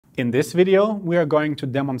In this video, we are going to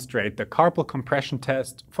demonstrate the carpal compression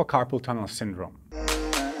test for carpal tunnel syndrome.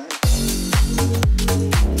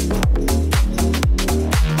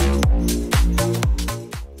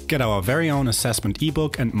 Get our very own assessment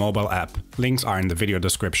ebook and mobile app. Links are in the video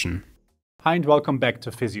description. Hi and welcome back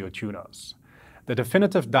to Physiotutors. The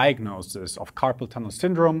definitive diagnosis of carpal tunnel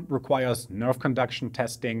syndrome requires nerve conduction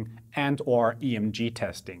testing and/or EMG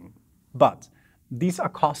testing. But these are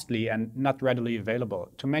costly and not readily available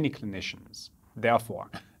to many clinicians.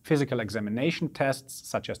 Therefore, physical examination tests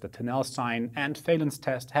such as the Tinel sign and Phalen's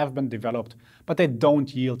test have been developed, but they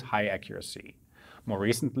don't yield high accuracy. More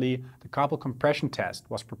recently, the carpal compression test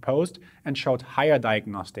was proposed and showed higher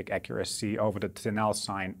diagnostic accuracy over the Tinel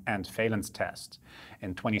sign and Phalen's test.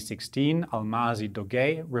 In 2016,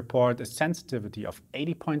 Almasi-Doguet reported a sensitivity of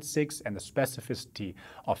 80.6 and a specificity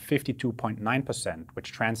of 52.9%,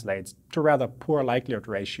 which translates to rather poor likelihood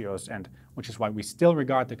ratios and which is why we still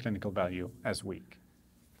regard the clinical value as weak.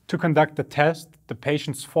 To conduct the test, the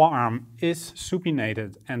patient's forearm is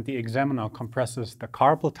supinated and the examiner compresses the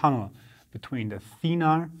carpal tunnel between the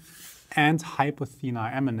thenar and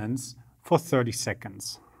hypothenar eminence for 30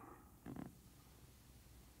 seconds.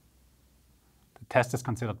 The test is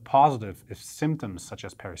considered positive if symptoms such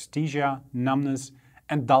as paresthesia, numbness,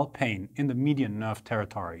 and dull pain in the median nerve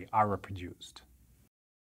territory are reproduced.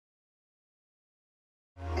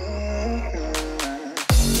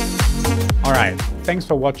 Alright, thanks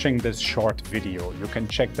for watching this short video. You can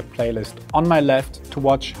check the playlist on my left to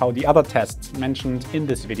watch how the other tests mentioned in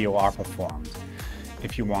this video are performed.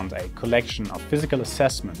 If you want a collection of physical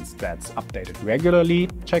assessments that's updated regularly,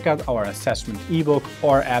 check out our assessment ebook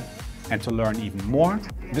or app, and to learn even more,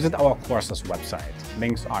 visit our courses website.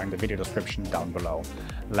 Links are in the video description down below.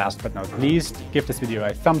 Last but not least, give this video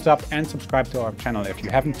a thumbs up and subscribe to our channel if you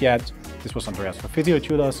haven't yet. This was Andreas for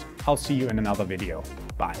Physiotutors. I'll see you in another video.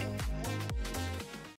 Bye.